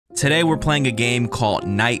Today we're playing a game called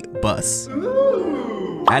Night Bus.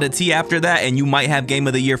 Add a T after that and you might have game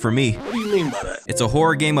of the year for me. What do you mean by that? It's a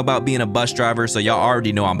horror game about being a bus driver, so y'all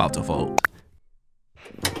already know I'm about to vote.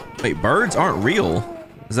 Wait, birds aren't real?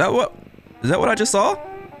 Is that what I just saw?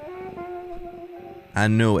 I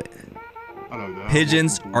knew it.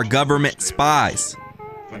 Pigeons are government spies.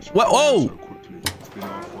 What? Whoa!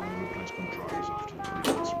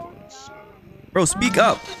 Bro, speak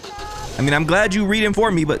up. I mean, I'm glad you reading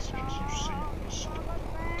for me, but...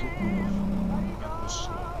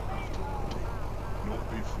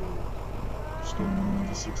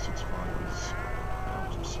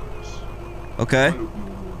 Okay.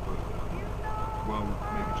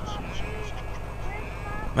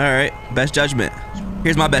 Alright, best judgment.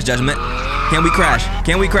 Here's my best judgment. Can we crash?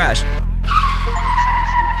 Can we crash?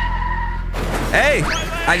 Hey,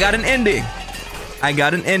 I got an ending. I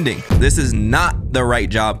got an ending. This is not the right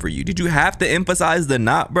job for you. Did you have to emphasize the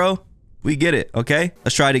not, bro? We get it, okay?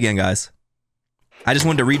 Let's try it again, guys. I just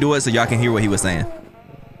wanted to redo it so y'all can hear what he was saying.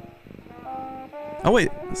 Oh wait,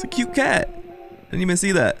 it's a cute cat. Didn't even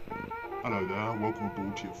see that. Hello there, welcome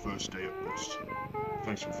aboard to your first day at Bus.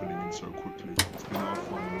 Thanks for filling in so quickly. It's been hard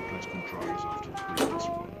finding replacement drivers after the previous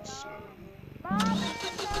ones.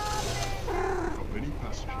 Got many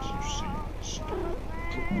passengers you've seen stop,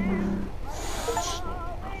 drop off,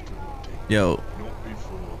 stop after loading. Yo, Not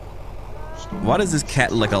before. Stop. why does this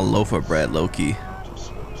cat look like a loaf of bread, low-key? Out of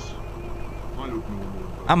service. I look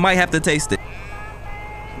normal. I might have to taste it.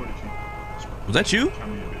 Try to keep this one. Was that you?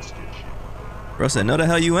 Can be a bit sketchy. Bro said, no the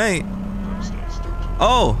hell you ain't. Don't stay still.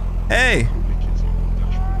 Oh, hey. Only kids on the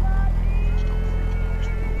dashboard. Fixed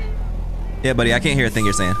up 3 times. Yeah, buddy, I can't hear a thing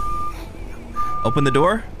you're saying. Open the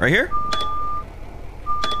door, right here?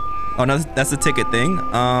 Oh, no, that's the ticket thing.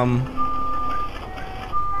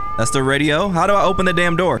 That's the radio. How do I open the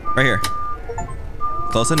damn door? Right here.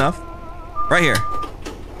 Close enough. Right here.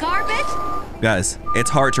 Garbage? Guys, it's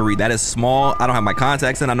hard to read. That is small. I don't have my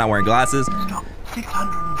contacts in. I'm not wearing glasses. Stop.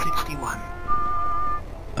 661.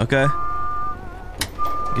 Okay.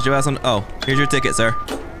 Get your ass on. Oh, here's your ticket, sir.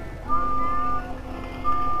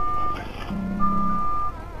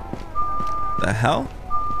 The hell?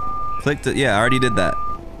 Clicked it. Yeah, I already did that.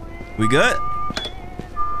 We good?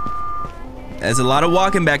 There's a lot of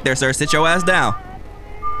walking back there, sir. Sit your ass down.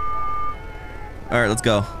 All right, let's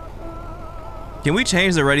go. Can we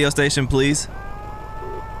change the radio station, please?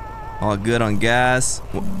 All good on gas.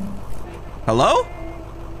 Hello?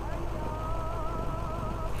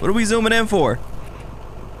 What are we zooming in for?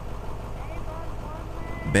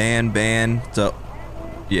 Banned. So,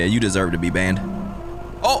 yeah, you deserve to be banned.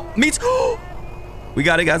 Oh, me too. We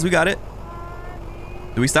got it, guys. We got it.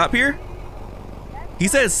 Do we stop here? He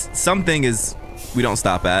says something is we don't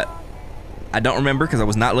stop at. I don't remember because I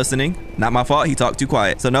was not listening. Not my fault. He talked too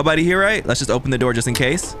quiet. So nobody here, right? Let's just open the door just in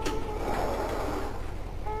case.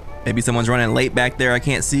 Maybe someone's running late back there. I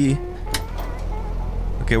can't see.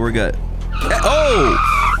 Okay, we're good. Oh!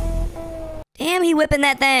 Damn, he whipping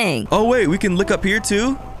that thing. Oh, wait. We can look up here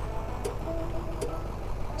too.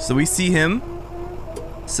 So we see him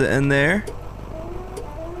sitting there.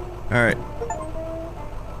 All right.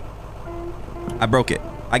 I broke it.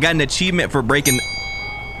 I got an achievement for breaking.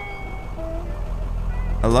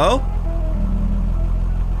 Hello?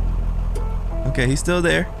 Okay, he's still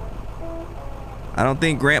there. I don't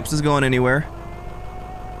think Gramps is going anywhere.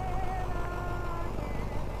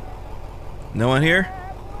 No one here?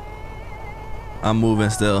 I'm moving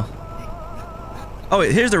still. Oh,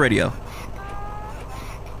 wait, here's the radio.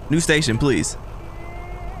 New station, please.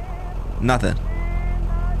 Nothing.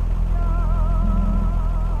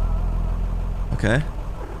 Okay.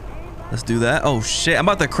 Let's do that. Oh shit, I'm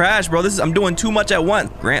about to crash, bro. I'm doing too much at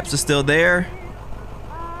once. Gramps is still there.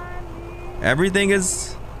 Everything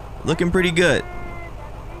is looking pretty good.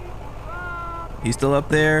 He's still up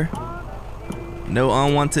there. No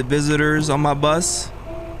unwanted visitors on my bus.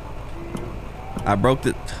 I broke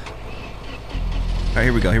the... All right,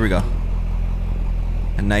 here we go, here we go.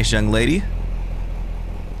 A nice young lady.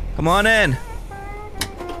 Come on in.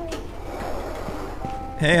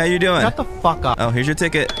 Hey, how you doing? Shut the fuck up. Oh, here's your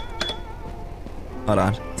ticket. Hold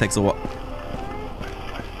on. Takes a while.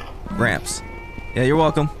 Gramps. Yeah, you're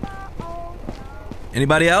welcome.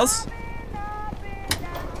 Anybody else?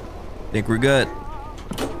 Think we're good.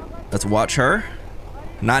 Let's watch her.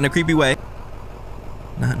 Not in a creepy way.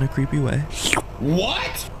 Not in a creepy way.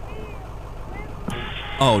 What?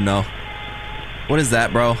 Oh, no. What is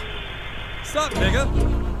that, bro? Sup, nigga?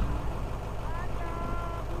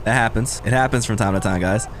 That happens. It happens from time to time,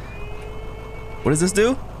 guys. What does this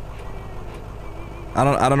do? I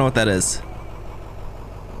don't know what that is.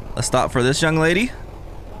 Let's stop for this young lady.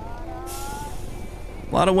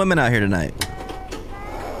 A lot of women out here tonight.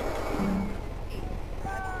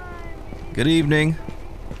 Good evening.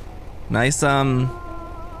 Nice,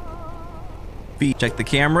 feet. Check the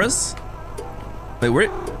cameras. Wait,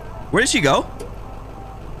 where did she go?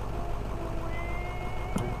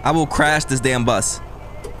 I will crash this damn bus.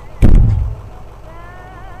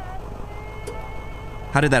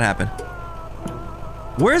 How did that happen?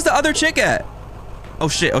 Where's the other chick at? Oh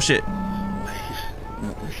shit, oh shit.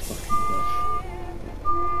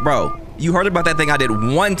 Bro, you heard about that thing I did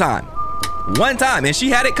one time. One time, and she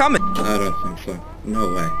had it coming. I don't think so.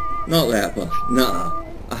 No way. Not that bus. Nuh-uh.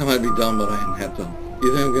 I might be dumb, but I ain't that dumb.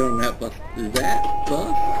 You think I'm getting on that bus? That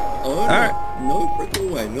bus? Oh, no. Alright. No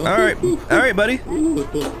freaking way. No. Alright. Alright, buddy.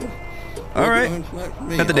 Alright.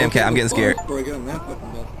 Cut the damn cat. I'm getting scared.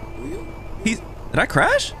 Did I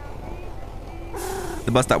crash?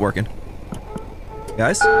 The bus stopped working.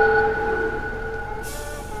 Guys?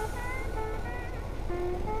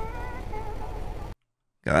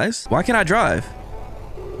 Guys? Why can't I drive?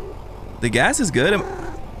 The gas is good.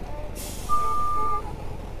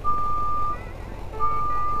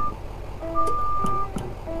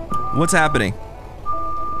 What's happening?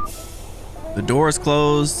 The door is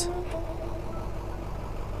closed.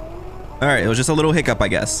 Alright, it was just a little hiccup, I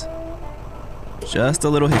guess. Just a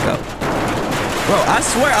little hiccup. Bro, I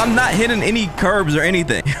swear I'm not hitting any curbs or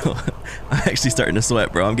anything. I'm actually starting to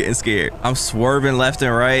sweat, bro. I'm getting scared. I'm swerving left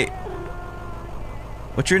and right.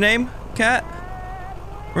 What's your name, cat?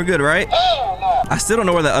 We're good, right? I still don't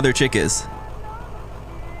know where the other chick is.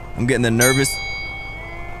 I'm getting the nervous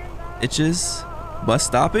itches. Bus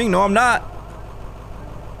stopping? No, I'm not.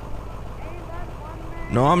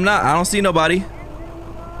 No, I'm not. I don't see nobody.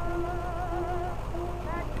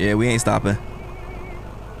 Yeah, we ain't stopping.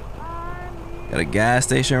 Got a gas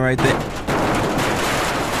station right there.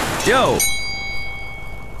 Yo!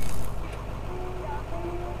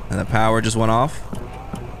 And the power just went off.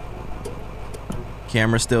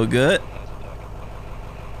 Camera's still good.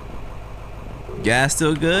 Gas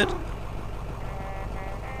still good.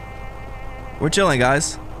 We're chilling,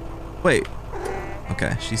 guys. Wait.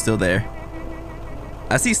 Okay, she's still there.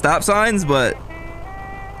 I see stop signs, but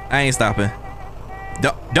I ain't stopping.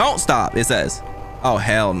 Don't stop, it says. Oh,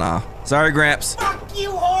 hell nah. Sorry, Gramps. Fuck you,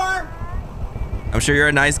 whore! I'm sure you're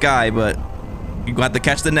a nice guy, but you're gonna have to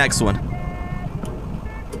catch the next one.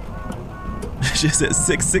 She said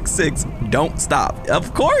 666, don't stop.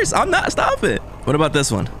 Of course, I'm not stopping. What about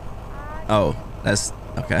this one? Oh, that's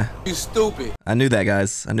okay. You stupid. I knew that,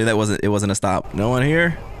 guys. I knew that it wasn't a stop. No one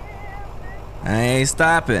here. I ain't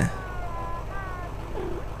stopping.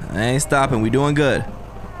 I ain't stopping. We doing good.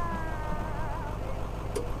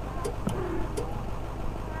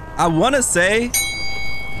 I want to say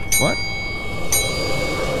what?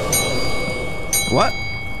 What?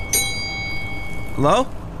 Hello?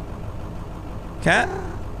 Cat?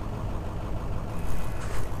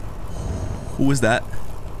 Who was that?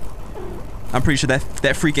 I'm pretty sure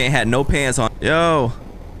that freak ain't had no pants on. Yo.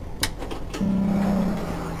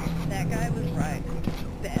 That guy was right.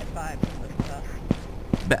 Bad vibes was tough.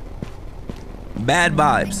 Bad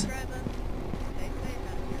vibes.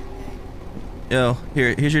 Yo,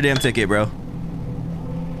 here's your damn ticket, bro.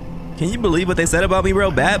 Can you believe what they said about me, bro?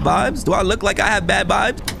 Bad vibes? Do I look like I have bad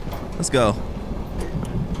vibes? Let's go.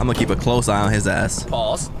 I'm gonna keep a close eye on his ass.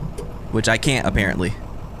 Pause. Which I can't, apparently.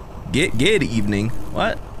 Good evening.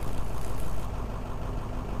 What?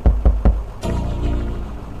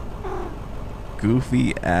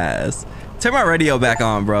 Goofy ass. Turn my radio back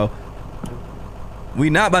on, bro. We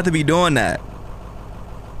not about to be doing that.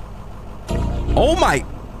 Oh my.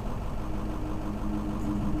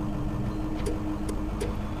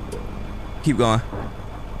 Keep going.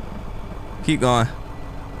 Keep going.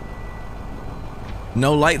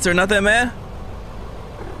 No lights or nothing, man?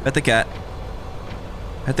 Pet the cat.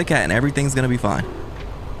 Pet the cat and everything's gonna be fine.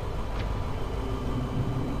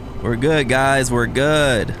 We're good, guys. We're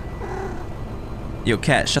good. Yo,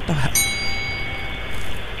 cat, shut the hell.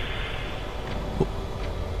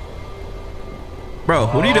 Bro,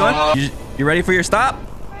 what are you doing? You ready for your stop?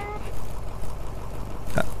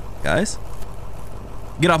 Guys?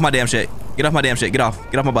 Get off my damn shit. Get off my damn shit. Get off.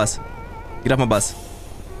 Get off my bus. Get off my bus.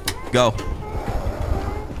 Go.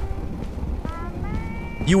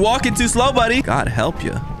 You walking too slow, buddy. God help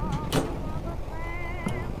you.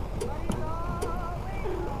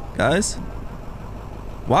 Guys?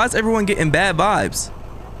 Why is everyone getting bad vibes?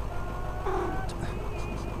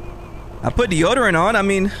 I put deodorant on. I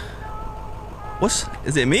mean,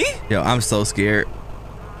 is it me? Yo, I'm so scared.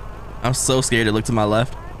 I'm so scared to look to my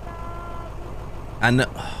left. I know.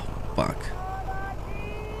 Oh, fuck.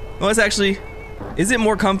 Well, it's actually, is it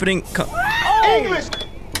more comforting? Oh English!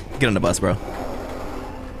 Get on the bus, bro.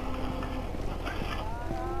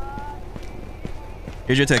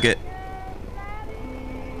 Here's your ticket.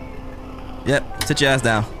 Yep, sit your ass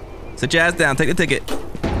down. Sit your ass down, take the ticket.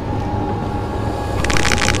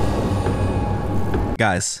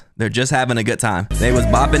 Guys, they're just having a good time. They was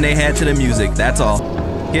bopping their head to the music, that's all.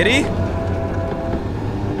 Kitty?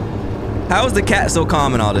 How is the cat so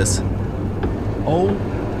calm in all this? Oh,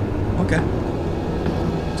 okay.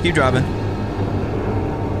 Just keep driving.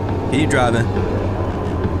 Keep driving.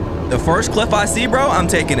 The first cliff I see, bro, I'm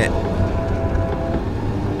taking it.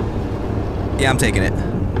 Yeah, I'm taking it.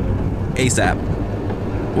 ASAP.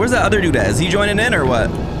 Where's that other dude at? Is he joining in or what?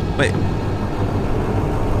 Wait.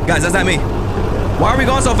 Guys, that's not me. Why are we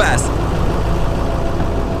going so fast?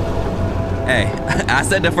 Hey, I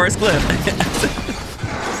said the first cliff.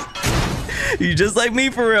 You just like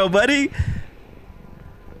me for real, buddy.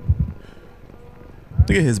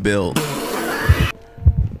 Look at his build.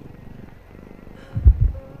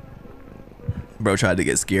 Bro tried to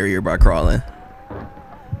get scarier by crawling.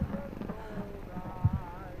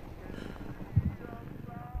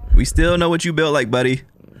 We still know what you built like, buddy.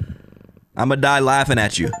 I'ma die laughing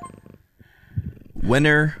at you.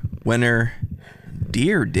 Winner, winner,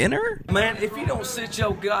 deer dinner? Man, if you don't sit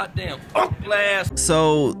your goddamn ugly ass.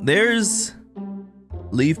 So there's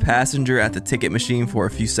leave passenger at the ticket machine for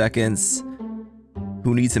a few seconds.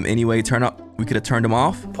 Who needs him anyway? Turn up. We could have turned him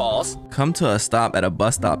off. Pause. Come to a stop at a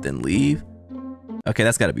bus stop, then leave. Okay,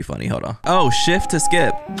 that's gotta be funny. Hold on. Oh, shift to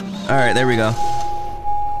skip. All right, there we go.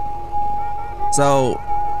 So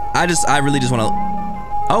I really just want to.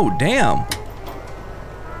 Oh, damn.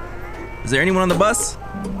 Is there anyone on the bus?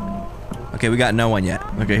 Okay, we got no one yet.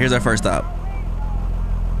 Okay, here's our first stop.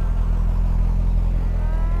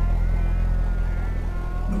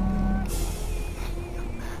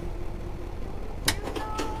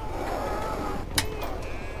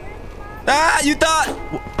 Ah, you thought.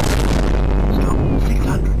 Stop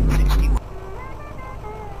 661.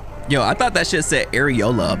 Yo, I thought that shit said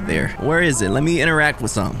areola up there. Where is it? Let me interact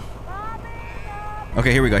with some.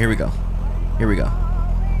 Okay, here we go, here we go. Here we go.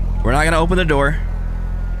 We're not gonna open the door,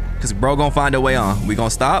 cause bro gonna find a way on. We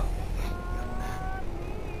gonna stop.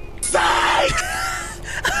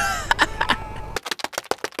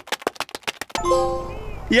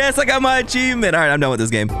 Yes, I got my achievement. All right, I'm done with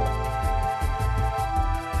this game.